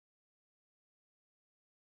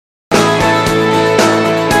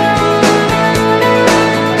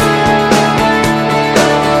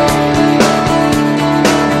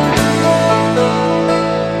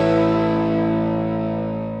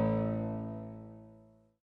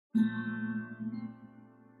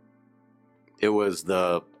It was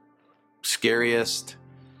the scariest,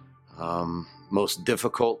 most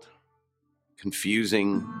difficult,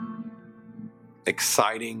 confusing,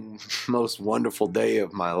 exciting, most wonderful day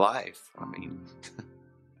of my life. I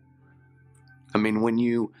mean, when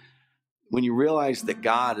you realize that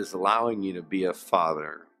God is allowing you to be a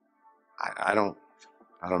father, I don't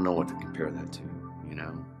know what to compare that to, you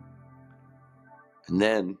know. And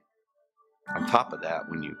then on top of that,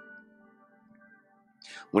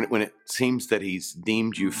 when it seems that He's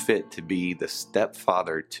deemed you fit to be the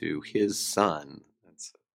stepfather to His son,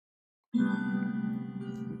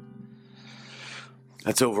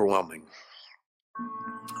 that's overwhelming.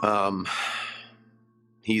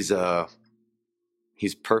 He's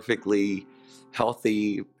perfectly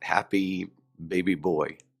healthy, happy baby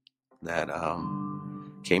boy that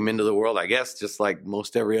came into the world, I guess, just like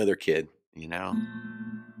most every other kid, you know.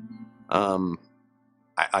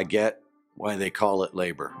 I get why they call it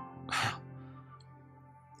labor.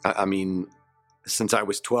 I mean, since I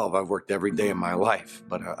was 12, I've worked every day of my life,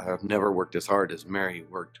 but I've never worked as hard as Mary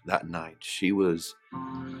worked that night. She was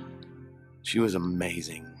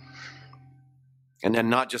amazing. And then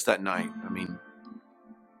not just that night, I mean,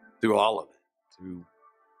 through all of it,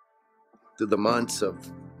 through the months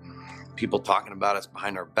of people talking about us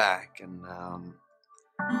behind our back, and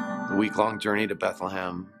the week-long journey to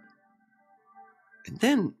Bethlehem. And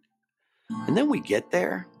then we get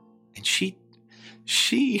there, and she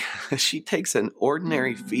takes an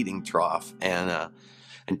ordinary feeding trough and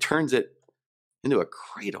turns it into a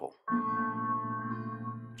cradle.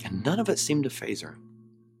 And none of it seemed to faze her.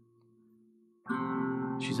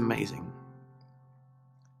 She's amazing.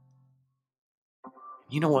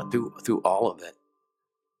 You know what? Through all of it,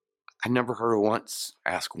 I never heard her once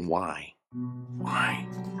ask why. Why?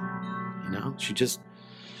 You know, she just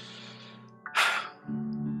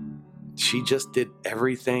did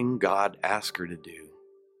everything God asked her to do.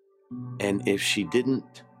 And if she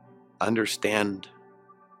didn't understand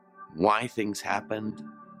why things happened,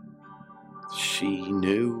 she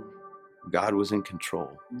knew God was in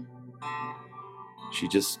control. She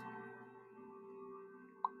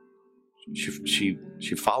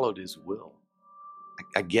followed His will.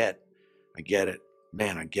 I get it.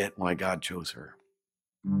 Man, I get why God chose her.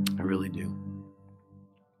 I really do.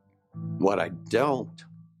 What I don't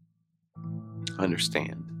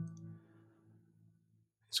understand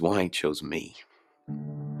is why He chose me.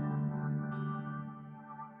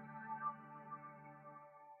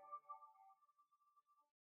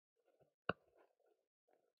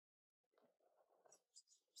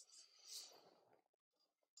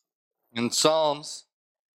 In Psalms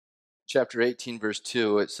chapter 18, verse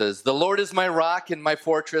 2, it says, "The Lord is my rock and my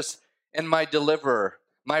fortress and my deliverer,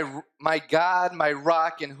 my God, my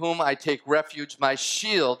rock in whom I take refuge, my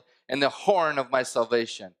shield and the horn of my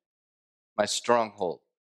salvation, my stronghold."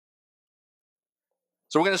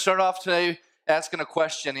 So we're going to start off today asking a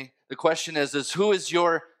question. The question is who is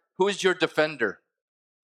your defender?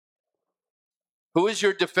 Who is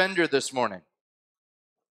your defender this morning?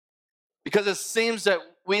 Because it seems that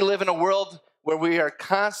we live in a world where we are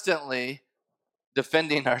constantly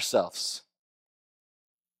defending ourselves.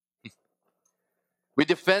 We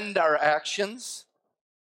defend our actions.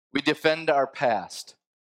 We defend our past.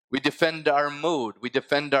 We defend our mood. We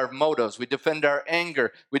defend our motives. We defend our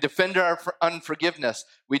anger. We defend our unforgiveness.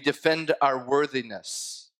 We defend our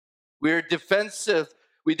worthiness. We are defensive.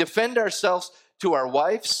 We defend ourselves to our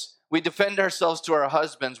wives. We defend ourselves to our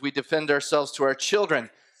husbands. We defend ourselves to our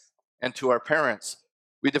children and to our parents.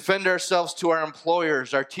 We defend ourselves to our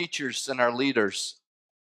employers, our teachers, and our leaders.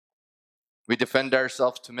 We defend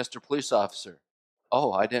ourselves to Mr. Police Officer.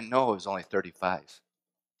 Oh, I didn't know it was only 35.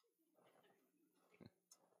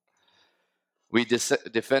 We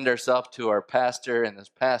defend ourselves to our pastor, and this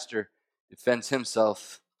pastor defends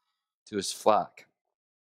himself to his flock.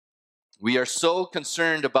 We are so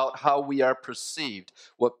concerned about how we are perceived,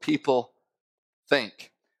 what people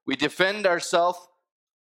think. We defend ourselves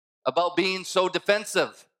about being so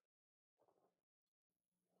defensive.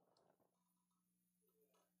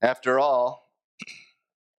 After all,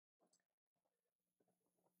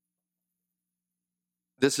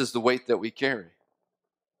 this is the weight that we carry.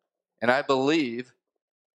 And I believe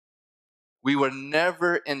we were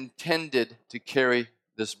never intended to carry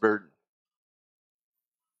this burden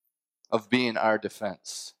of being our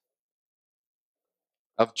defense,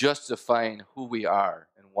 of justifying who we are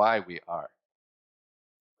and why we are.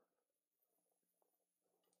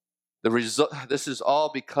 This is all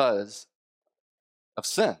because of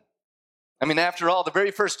sin. I mean, after all, the very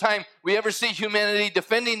first time we ever see humanity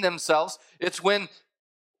defending themselves, it's when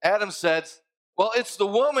Adam said, "Well, it's the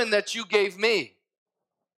woman that you gave me."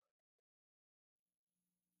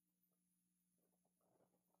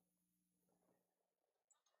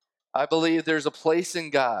 I believe there's a place in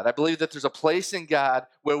God. I believe that there's a place in God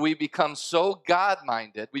where we become so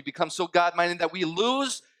God-minded. We become so God-minded that we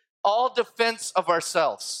lose all defense of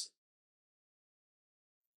ourselves.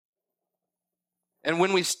 And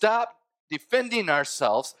when we stop defending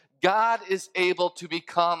ourselves, God is able to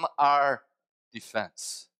become our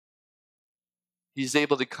defense. He's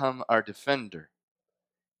able to become our defender.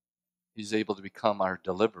 He's able to become our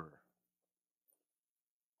deliverer.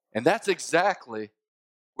 And that's exactly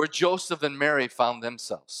where Joseph and Mary found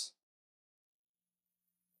themselves.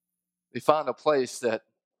 They found a place that,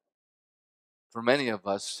 for many of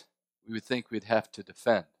us, we would think we'd have to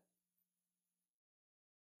defend.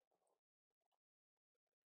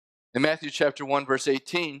 In Matthew chapter 1, verse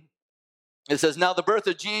 18, it says, "Now the birth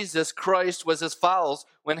of Jesus Christ was as follows.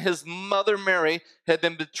 When his mother Mary had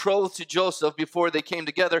been betrothed to Joseph before they came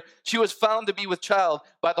together, she was found to be with child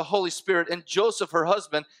by the Holy Spirit. And Joseph, her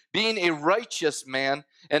husband, being a righteous man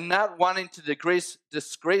and not wanting to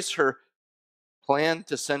disgrace her, planned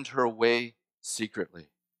to send her away secretly."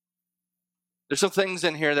 There's some things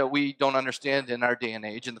in here that we don't understand in our day and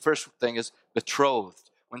age. And the first thing is betrothed.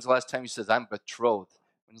 When's the last time you said, "I'm betrothed"?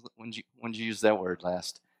 When did you use that word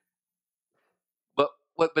last? But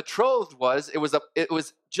what betrothed was, it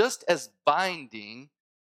was just as binding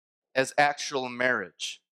as actual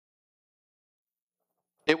marriage.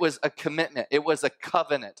 It was a commitment. It was a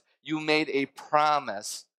covenant. You made a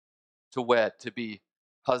promise to wed, to be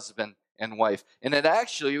husband and wife. And it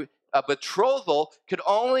actually, a betrothal could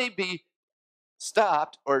only be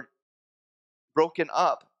stopped or broken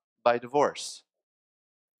up by divorce.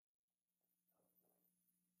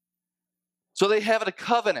 So they have a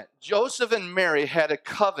covenant. Joseph and Mary had a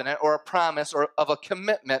covenant or a promise or of a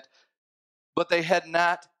commitment, but they had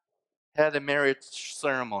not had a marriage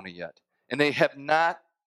ceremony yet. And they have not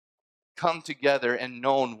come together and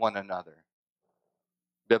known one another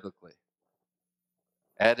biblically.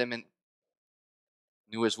 Adam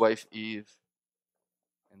knew his wife Eve,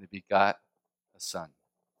 and they begot a son.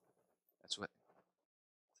 That's what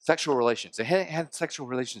sexual relations. They hadn't had sexual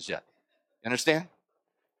relations yet. You understand?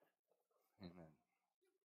 Amen.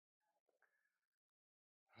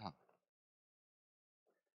 Huh.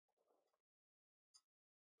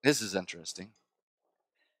 This is interesting.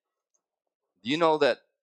 Do you know that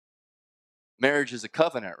marriage is a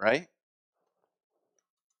covenant, right?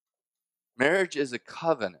 Marriage is a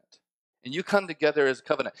covenant. And you come together as a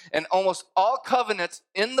covenant. And almost all covenants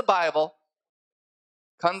in the Bible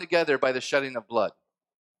come together by the shedding of blood.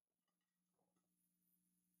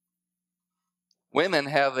 Women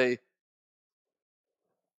have a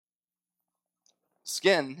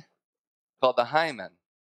skin called the hymen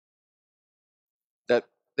that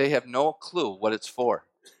they have no clue what it's for.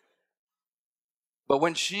 But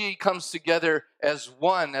when she comes together as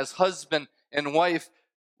one, as husband and wife,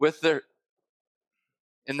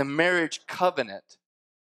 in the marriage covenant,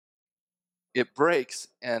 it breaks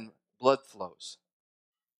and blood flows.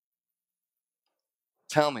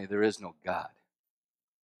 Tell me there is no God.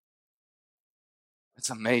 It's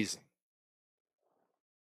amazing.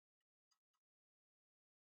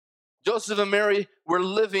 Joseph and Mary were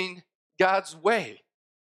living God's way.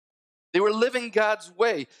 They were living God's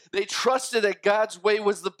way. They trusted that God's way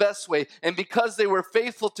was the best way. And because they were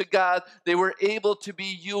faithful to God, they were able to be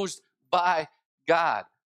used by God.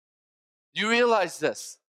 Do you realize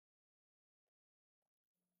this?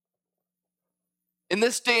 In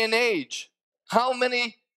this day and age, how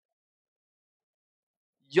many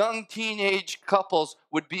young teenage couples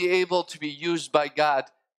would be able to be used by God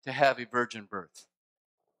to have a virgin birth?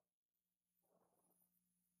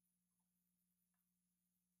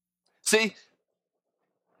 See,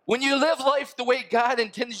 when you live life the way God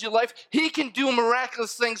intends your life, He can do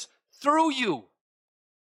miraculous things through you.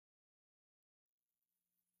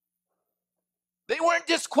 They weren't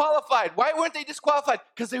disqualified. Why weren't they disqualified?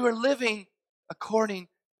 Because they were living according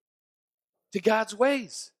to God's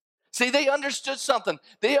ways. See, they understood something.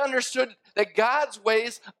 They understood that God's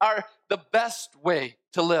ways are the best way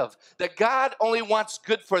to live, that God only wants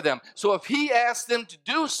good for them. So if He asks them to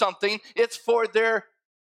do something, it's for their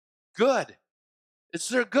good. It's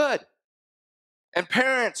their good. And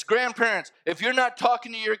parents, grandparents, if you're not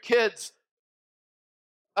talking to your kids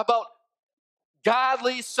about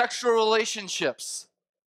godly sexual relationships,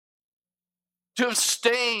 to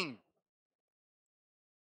abstain,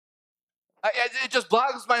 it just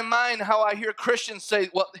boggles my mind how I hear Christians say,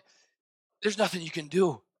 well, there's nothing you can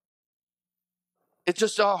do. It's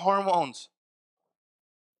just all hormones.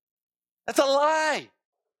 That's a lie.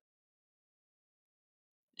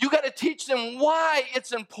 You got to teach them why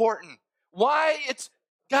it's important, why it's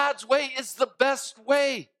God's way is the best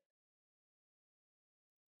way.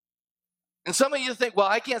 And some of you think, well,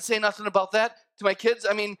 I can't say nothing about that to my kids.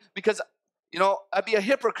 I mean, because, I'd be a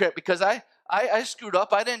hypocrite because I screwed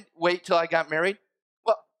up. I didn't wait till I got married.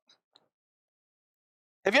 Well,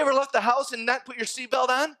 have you ever left the house and not put your seatbelt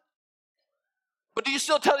on? But do you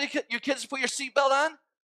still tell your kids to put your seatbelt on?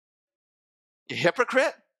 You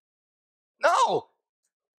hypocrite? No.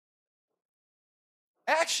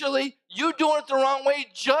 Actually, you doing it the wrong way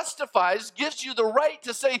gives you the right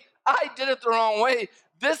to say, I did it the wrong way.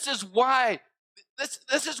 This is why.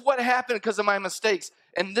 This is what happened because of my mistakes.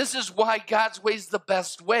 And this is why God's way is the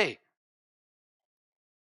best way.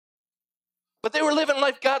 But they were living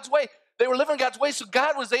life God's way. They were living God's way, so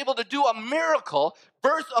God was able to do a miracle,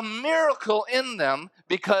 birth a miracle in them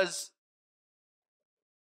because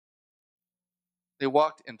they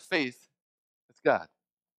walked in faith with God.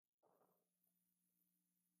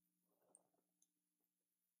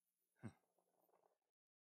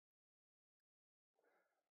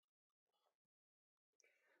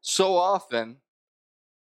 So often,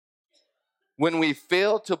 when we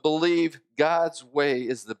fail to believe God's way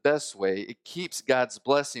is the best way, it keeps God's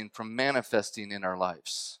blessing from manifesting in our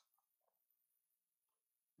lives.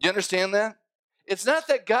 You understand that? It's not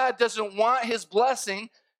that God doesn't want his blessing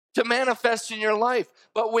to manifest in your life,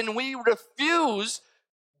 but when we refuse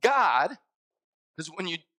God, because when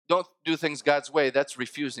you don't do things God's way, that's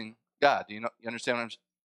refusing God. You understand what I'm saying?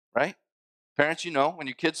 Right? Parents, when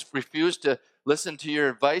your kids refuse to listen to your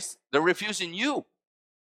advice, they're refusing you.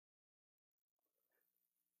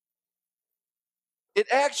 It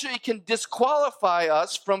actually can disqualify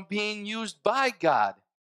us from being used by God.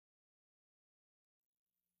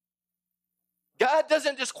 God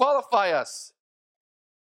doesn't disqualify us.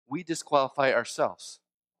 We disqualify ourselves.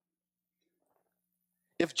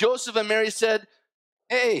 If Joseph and Mary said,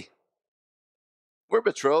 hey, we're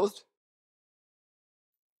betrothed,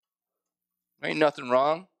 there ain't nothing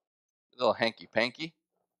wrong, a little hanky-panky.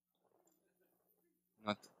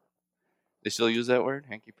 They still use that word,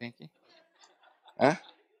 hanky-panky? Huh?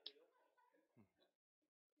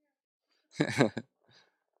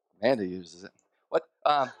 Amanda uses it. What?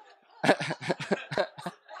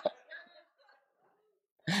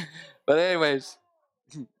 But anyways,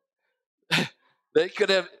 they could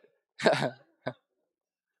have,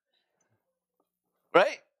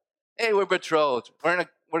 right? Hey, we're betrothed.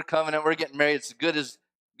 We're covenant. We're getting married. It's good as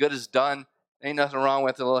done. Ain't nothing wrong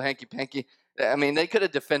with a little hanky-panky. I mean, they could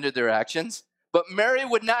have defended their actions, but Mary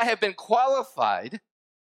would not have been qualified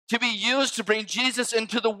to be used to bring Jesus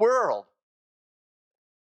into the world.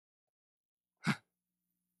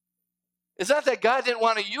 It's not that God didn't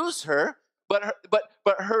want to use her, but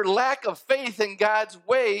her lack of faith in God's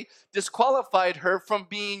way disqualified her from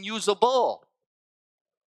being usable.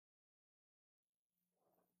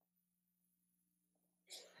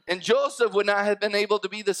 And Joseph would not have been able to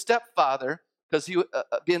be the stepfather because he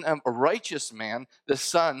being a righteous man, the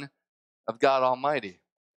son of God Almighty.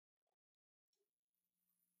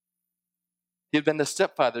 He had been the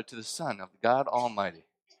stepfather to the son of God Almighty.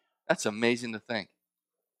 That's amazing to think.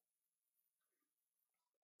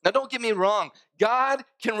 Now, don't get me wrong. God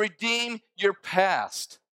can redeem your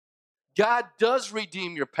past. God does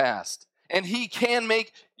redeem your past. And he can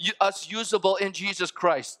make us usable in Jesus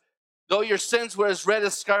Christ. Though your sins were as red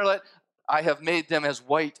as scarlet, I have made them as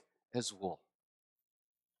white as wool.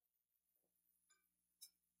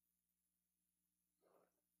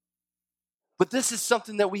 But this is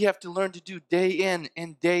something that we have to learn to do day in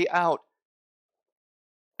and day out,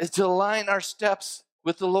 is to align our steps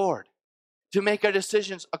with the Lord, to make our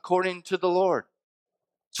decisions according to the Lord,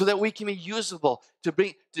 so that we can be usable to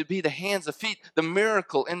be the hands, the feet, the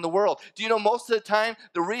miracle in the world. Do you know most of the time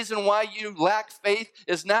the reason why you lack faith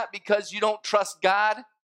is not because you don't trust God,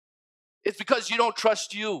 it's because you don't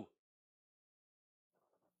trust you.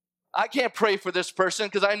 I can't pray for this person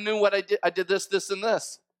because I knew what I did. I did this, this, and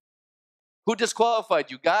this. Who disqualified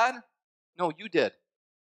you? God? No, you did.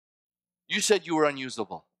 You said you were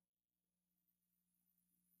unusable.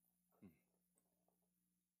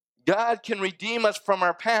 God can redeem us from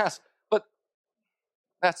our past, but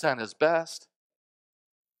that's not his best.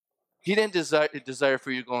 He didn't desire for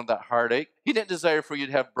you to go into that heartache. He didn't desire for you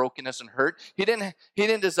to have brokenness and hurt. He didn't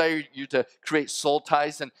desire you to create soul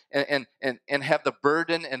ties and have the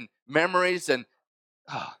burden and memories and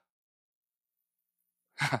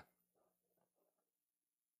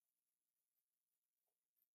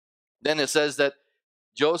Then it says that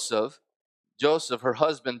Joseph, her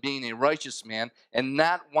husband, being a righteous man and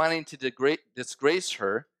not wanting to disgrace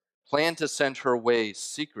her, planned to send her away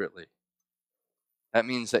secretly. That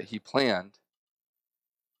means that he planned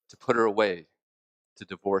to put her away, to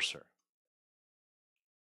divorce her.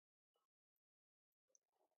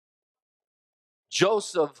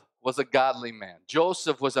 Joseph was a godly man.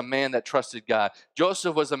 Joseph was a man that trusted God.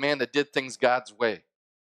 Joseph was a man that did things God's way.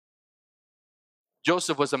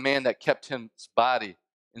 Joseph was a man that kept his body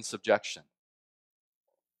in subjection.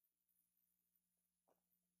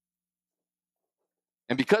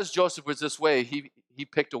 And because Joseph was this way, he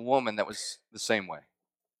picked a woman that was the same way.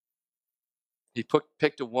 He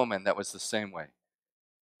picked a woman that was the same way.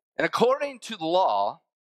 And according to the law,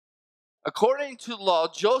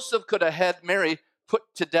 Joseph could have had Mary put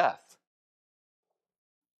to death.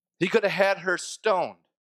 He could have had her stoned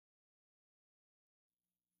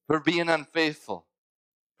for being unfaithful,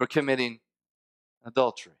 for committing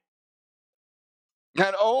adultery.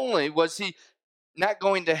 Not only was he not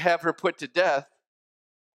going to have her put to death,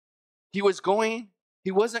 he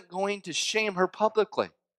wasn't going to shame her publicly.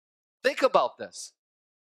 Think about this.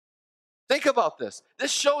 Think about this.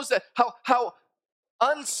 This shows that how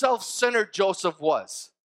unself-centered Joseph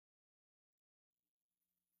was.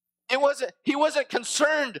 He wasn't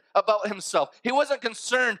concerned about himself. He wasn't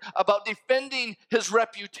concerned about defending his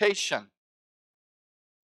reputation.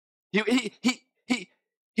 He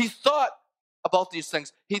thought about these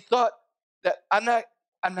things. He thought that I'm not,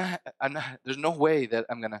 there's no way that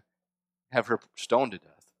I'm going to have her stoned to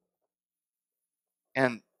death.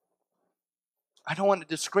 And I don't want to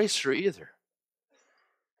disgrace her either.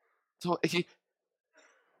 So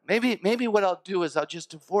maybe what I'll do is I'll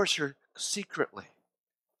just divorce her secretly.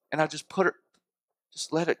 And I'll just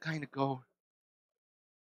let it kind of go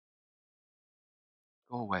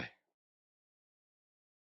away.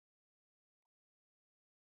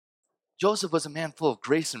 Joseph was a man full of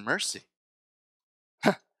grace and mercy.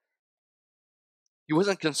 He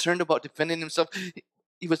wasn't concerned about defending himself.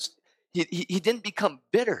 He didn't become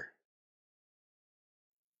bitter.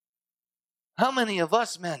 How many of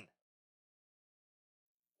us men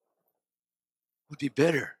would be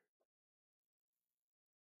bitter?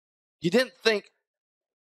 He didn't think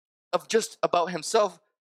of just about himself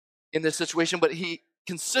in this situation, but he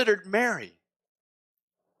considered Mary.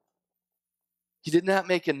 He did not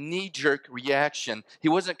make a knee-jerk reaction. He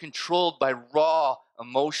wasn't controlled by raw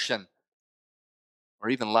emotion or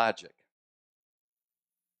even logic.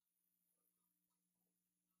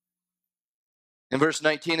 In verse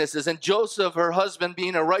 19 it says, "And Joseph, her husband,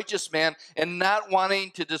 being a righteous man and not wanting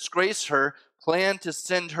to disgrace her, planned to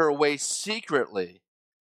send her away secretly.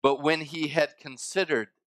 But when he had considered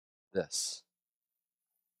this,"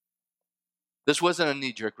 this wasn't a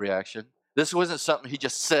knee-jerk reaction. This wasn't something he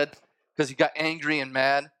just said because he got angry and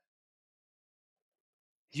mad.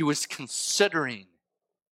 He was considering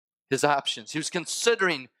his options. He was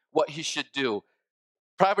considering what he should do.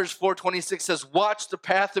 Proverbs 4:26 says, "Watch the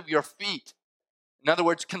path of your feet." In other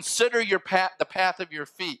words, consider the path of your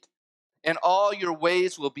feet, and all your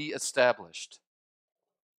ways will be established.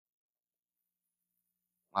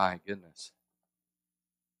 My goodness.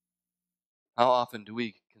 How often do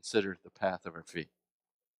we consider the path of our feet?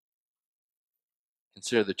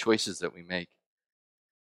 Consider the choices that we make.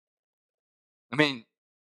 I mean,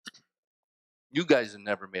 you guys have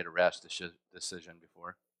never made a rash decision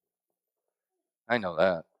before. I know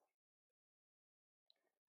that.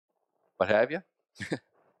 But have you?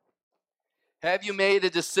 Have you made a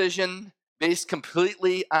decision based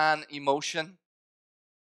completely on emotion?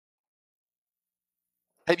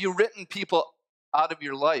 Have you written people out of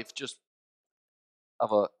your life just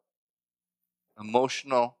of an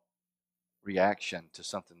emotional reaction to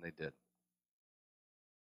something they did?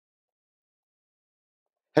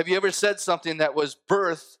 Have you ever said something that was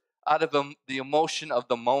birthed out of the emotion of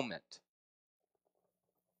the moment?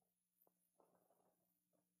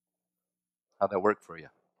 How'd that work for you?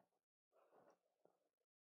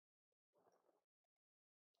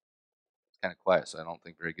 It's kind of quiet, so I don't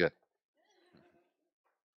think very good.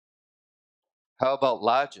 How about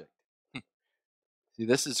logic? See,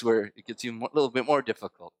 this is where it gets even a little bit more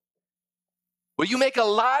difficult. Will you make a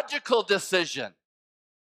logical decision?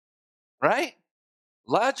 Right?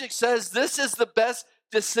 Logic says this is the best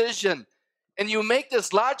decision. And you make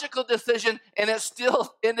this logical decision, and it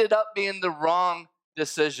still ended up being the wrong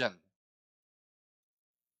decision.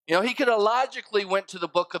 You know, he could have logically went to the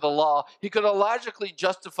book of the law. He could have logically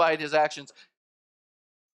justified his actions,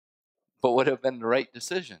 but would have been the right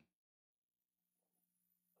decision.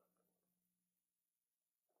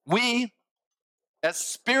 We, as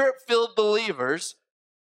Spirit-filled believers,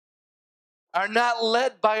 are not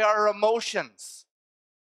led by our emotions.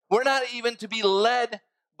 We're not even to be led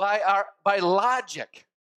by logic.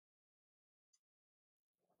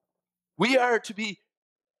 We are to be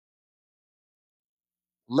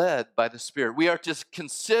led by the Spirit. We are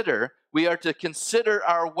to consider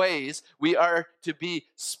our ways. We are to be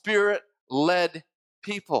Spirit led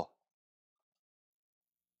people.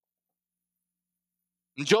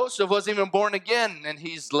 And Joseph wasn't even born again, and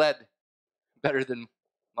he's led better than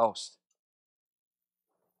most.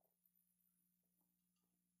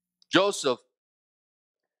 Joseph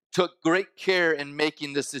took great care in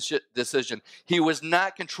making this decision. He was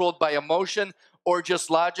not controlled by emotion or just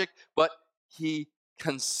logic, but he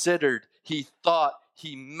considered, he thought,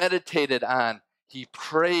 he meditated on, he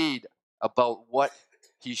prayed about what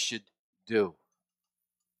he should do.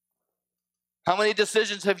 How many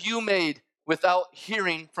decisions have you made without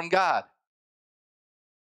hearing from God?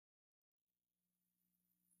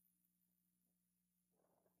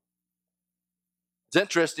 It's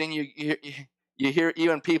interesting. You hear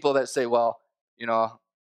even people that say, "Well,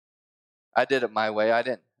 I did it my way. I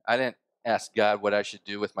didn't ask God what I should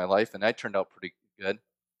do with my life, and I turned out pretty good."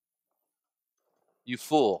 You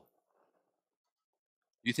fool!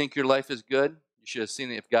 You think your life is good? You should have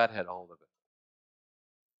seen it if God had a hold of it.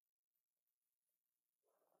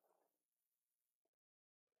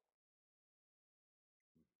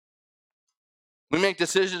 We make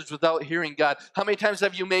decisions without hearing God. How many times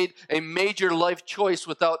have you made a major life choice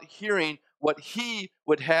without hearing what He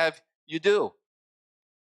would have you do?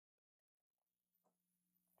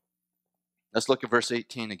 Let's look at verse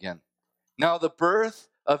 18 again. Now, the birth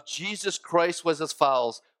of Jesus Christ was as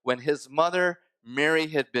follows. When his mother, Mary,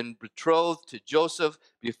 had been betrothed to Joseph,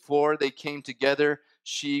 before they came together,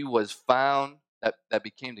 she was found. That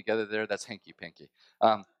became together there, that's hanky-panky.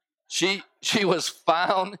 She was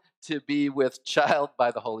found to be with child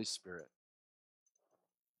by the Holy Spirit.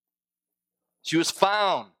 She was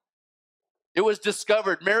found. It was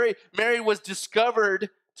discovered. Mary was discovered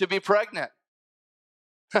to be pregnant.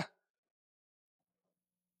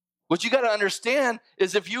 What you got to understand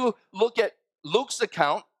is if you look at Luke's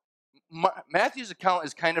account, Matthew's account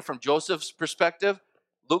is kind of from Joseph's perspective.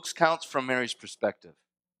 Luke's account's from Mary's perspective.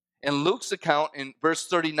 In Luke's account, in verse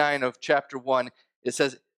 39 of chapter 1, it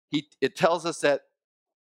says, it tells us that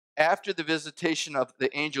after the visitation of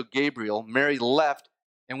the angel Gabriel, Mary left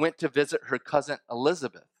and went to visit her cousin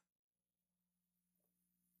Elizabeth,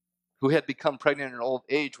 who had become pregnant in old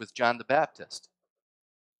age with John the Baptist.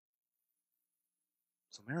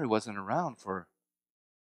 So Mary wasn't around for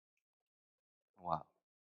a while.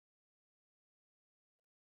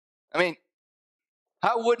 I mean,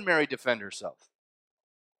 how would Mary defend herself?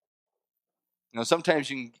 Sometimes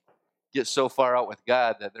you can get so far out with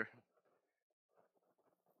God that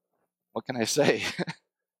what can I say?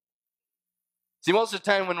 See, most of the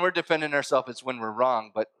time when we're defending ourselves, it's when we're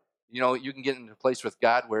wrong. But, you can get into a place with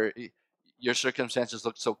God where your circumstances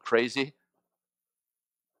look so crazy,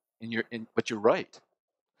 but you're right.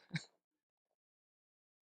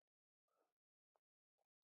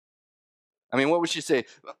 I mean, what would she say?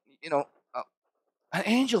 An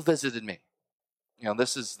angel visited me.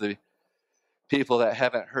 This is the people that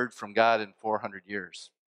haven't heard from God in 400 years.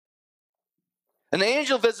 An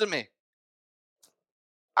angel visited me.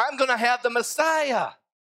 I'm going to have the Messiah.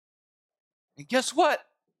 And guess what?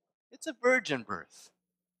 It's a virgin birth.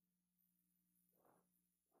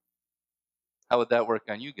 How would that work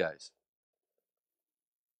on you guys?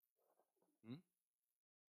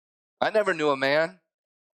 I never knew a man.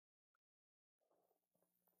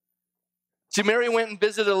 See, Mary went and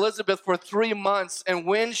visited Elizabeth for 3 months, and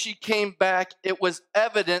when she came back, it was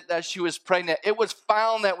evident that she was pregnant. It was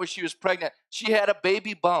found that she was pregnant. She had a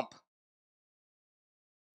baby bump.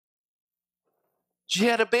 She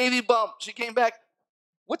had a baby bump. She came back.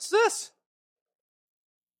 What's this?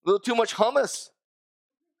 A little too much hummus.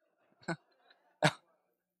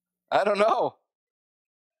 I don't know.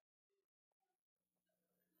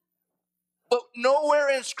 But nowhere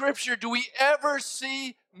in Scripture do we ever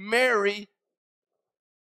see Mary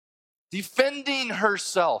defending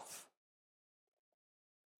herself.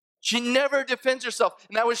 She never defends herself.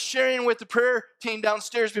 And I was sharing with the prayer team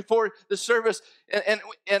downstairs before the service, and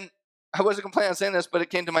I wasn't going to plan on saying this, but it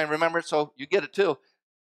came to my remembrance, so you get it too.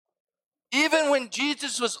 Even when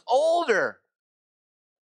Jesus was older,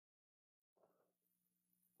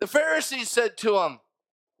 the Pharisees said to him,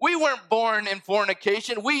 "We weren't born in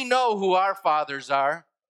fornication. We know who our fathers are."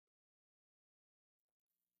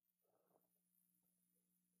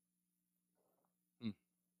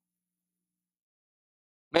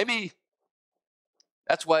 Maybe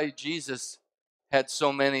that's why Jesus had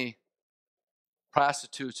so many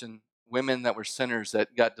prostitutes and women that were sinners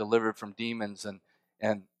that got delivered from demons, and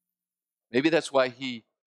maybe that's why the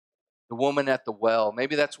woman at the well,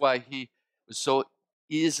 maybe that's why he was so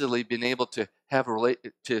easily been able to have a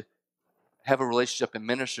relationship and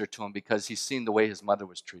minister to him, because he's seen the way his mother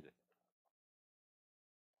was treated.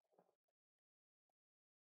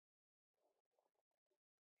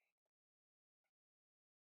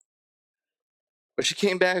 But she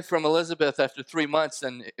came back from Elizabeth after 3 months,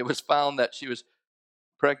 and it was found that she was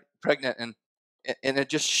pregnant, and it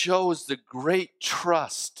just shows the great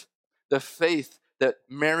trust, the faith that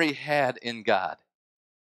Mary had in God.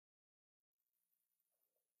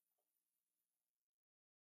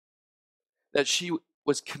 That she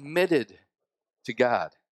was committed to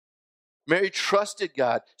God. Mary trusted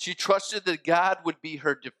God. She trusted that God would be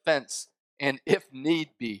her defense and, if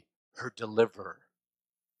need be, her deliverer.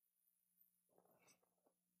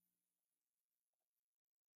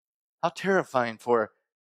 How terrifying for a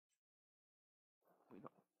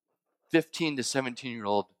 15 to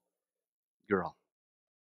 17-year-old girl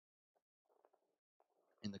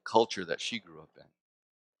in the culture that she grew up in.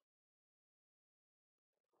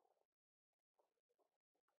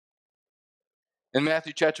 In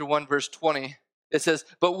Matthew chapter 1, verse 20, it says,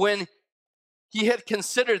 but when he had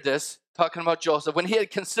considered this, talking about Joseph, when he had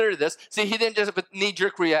considered this, see, he didn't just have a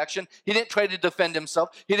knee-jerk reaction. He didn't try to defend himself.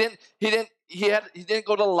 He didn't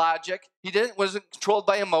go to logic. Wasn't controlled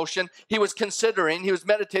by emotion. He was considering, he was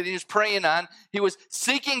meditating, he was praying on, he was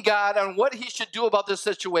seeking God on what he should do about this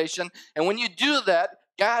situation. And when you do that,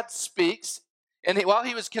 God speaks. And while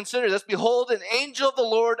he was considering this, behold, an angel of the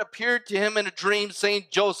Lord appeared to him in a dream, saying,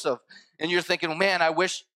 Joseph. And you're thinking, man, I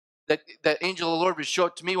wish that angel of the Lord would show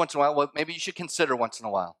it to me once in a while. Well, maybe you should consider once in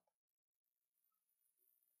a while.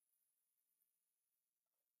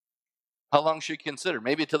 How long should you consider?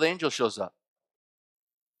 Maybe until the angel shows up.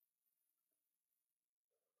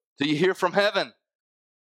 Till you hear from heaven.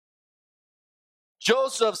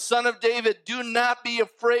 Joseph, son of David, do not be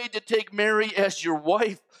afraid to take Mary as your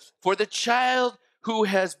wife, for the child who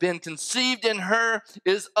has been conceived in her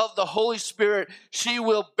is of the Holy Spirit. She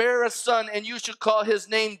will bear a son, and you shall call his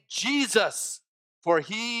name Jesus, for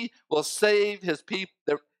he will save his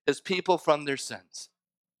people from their sins.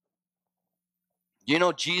 You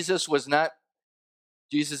know, Jesus was not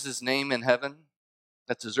Jesus' name in heaven.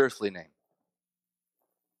 That's his earthly name.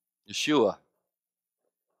 Yeshua.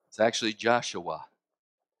 It's actually Joshua.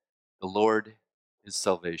 The Lord is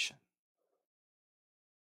salvation.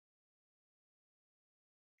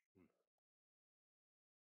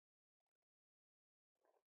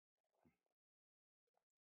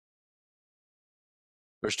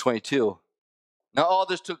 Verse 22. Now all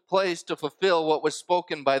this took place to fulfill what was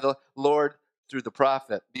spoken by the Lord through the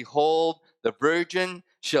prophet. Behold, the virgin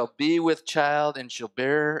shall be with child and shall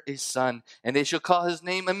bear a son, and they shall call his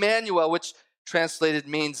name Emmanuel, which translated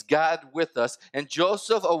means God with us. And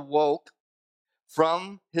Joseph awoke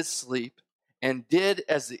from his sleep and did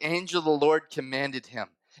as the angel of the Lord commanded him,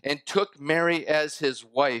 and took Mary as his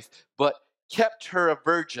wife, but kept her a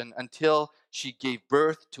virgin until she gave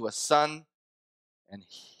birth to a son, and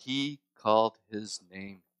he called his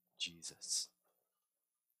name Jesus.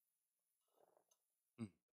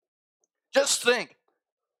 Just think,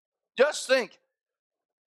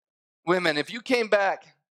 women, if you came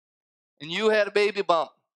back and you had a baby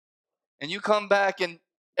bump, and you come back and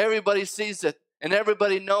everybody sees it, and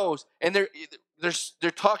everybody knows, and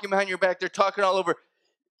they're talking behind your back, they're talking all over.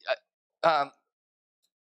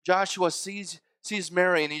 Joshua sees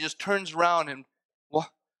Mary, and he just turns around and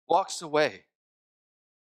walks away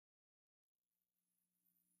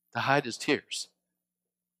to hide his tears.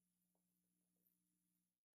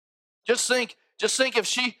 Just think if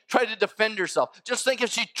she tried to defend herself. Just think if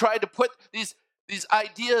she tried to put these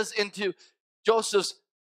ideas into Joseph's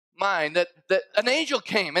mind that an angel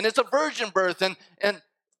came and it's a virgin birth and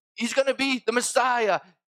he's going to be the Messiah.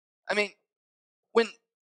 I mean, when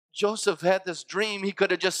Joseph had this dream, he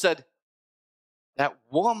could have just said, that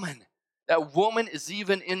woman is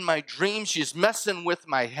even in my dream. She's messing with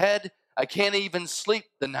my head. I can't even sleep,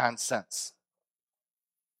 the nonsense.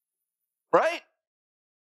 Right?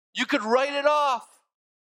 You could write it off.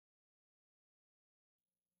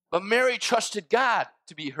 But Mary trusted God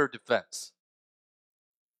to be her defense.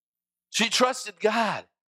 She trusted God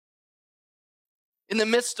in the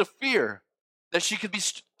midst of fear that she could be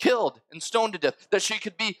killed and stoned to death, that she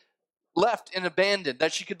could be left and abandoned,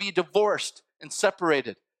 that she could be divorced and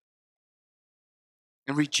separated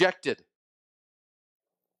and rejected.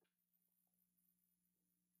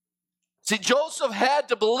 See, Joseph had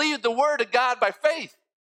to believe the word of God by faith.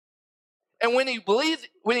 And when he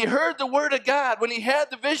heard the word of God, when he had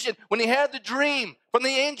the vision, when he had the dream from the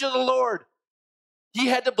angel of the Lord, he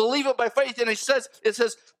had to believe it by faith. And it says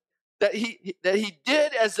that he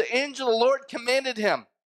did as the angel of the Lord commanded him.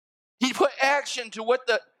 He put action to what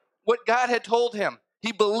God had told him.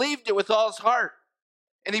 He believed it with all his heart.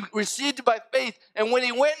 And he received it by faith. And when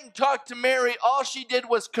he went and talked to Mary, all she did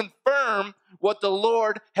was confirm what the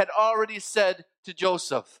Lord had already said to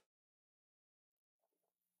Joseph.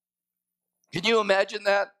 Can you imagine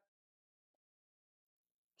that?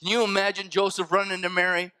 Can you imagine Joseph running to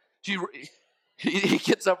Mary? He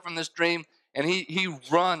gets up from this dream and he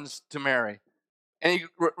runs to Mary. And he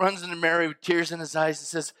runs into Mary with tears in his eyes and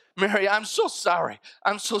says, Mary, I'm so sorry.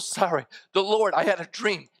 I'm so sorry. I had a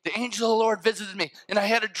dream. The angel of the Lord visited me, and I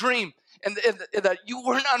had a dream, and that you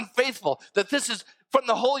weren't unfaithful, that this is from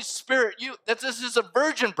the Holy Spirit, that this is a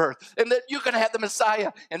virgin birth, and that you're going to have the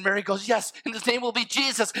Messiah. And Mary goes, yes, and his name will be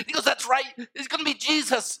Jesus. He goes, that's right. It's going to be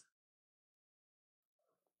Jesus.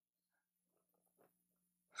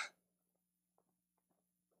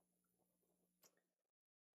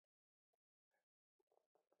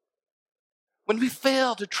 When we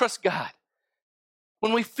fail to trust God,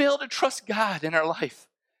 when we fail to trust God in our life,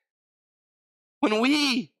 when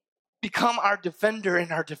we become our defender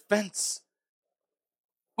and our defense,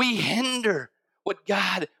 we hinder what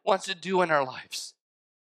God wants to do in our lives.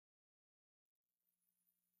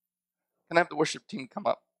 Can I have the worship team come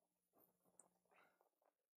up?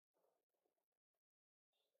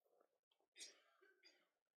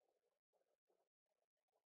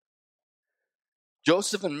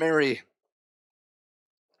 Joseph and Mary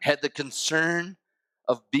had the concern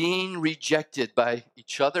of being rejected by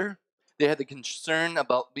each other. They had the concern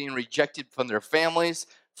about being rejected from their families,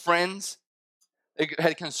 friends. They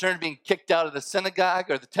had a concern of being kicked out of the synagogue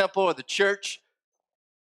or the temple or the church.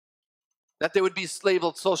 That they would be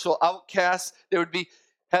labeled social outcasts. They would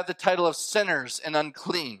have the title of sinners and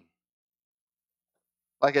unclean.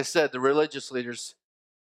 Like I said, the religious leaders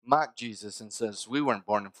mocked Jesus and says, we weren't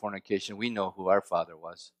born in fornication. We know who our father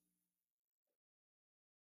was.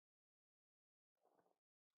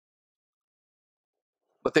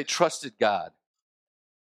 But they trusted God.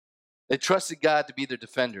 They trusted God to be their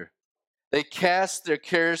defender. They cast their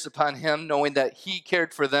cares upon him, knowing that he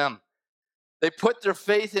cared for them. They put their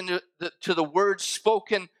faith into the words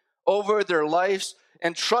spoken over their lives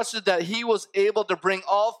and trusted that he was able to bring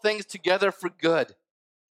all things together for good,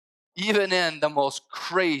 even in the most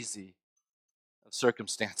crazy of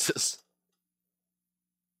circumstances.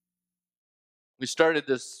 We started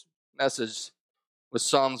this message with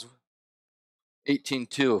Psalms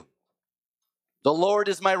 18:2. The Lord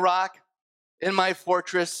is my rock and my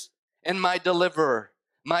fortress and my deliverer,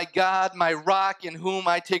 my God, my rock in whom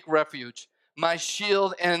I take refuge, my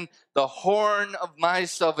shield and the horn of my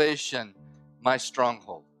salvation, my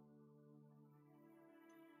stronghold.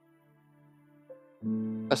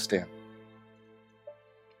 Let's stand.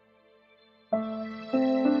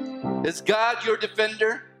 Is God your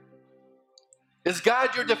defender? Is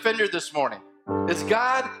God your defender this morning? Is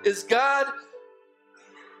God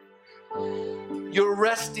your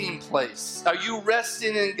resting place? Are you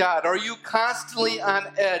resting in God? Are you constantly on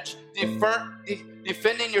edge,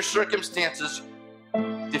 defending your circumstances,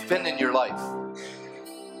 defending your life,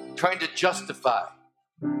 trying to justify?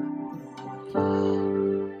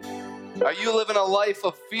 Are you living a life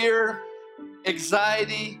of fear,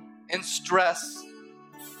 anxiety, and stress?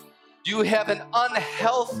 Do you have an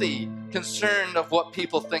unhealthy concern of what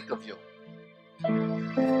people think of you?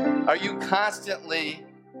 Are you constantly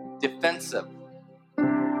defensive?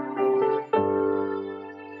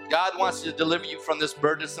 God wants to deliver you from this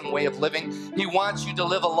burdensome way of living. He wants you to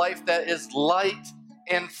live a life that is light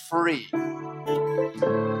and free.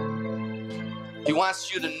 He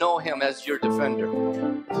wants you to know him as your defender.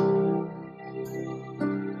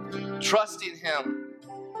 Trusting him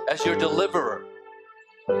as your deliverer.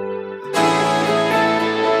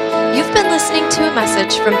 You've been listening to a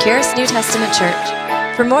message from Charis New Testament Church.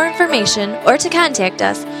 For more information or to contact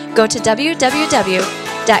us, go to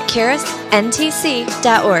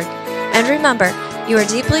www.charisntc.org. And remember, you are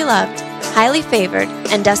deeply loved, highly favored,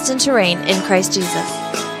 and destined to reign in Christ Jesus.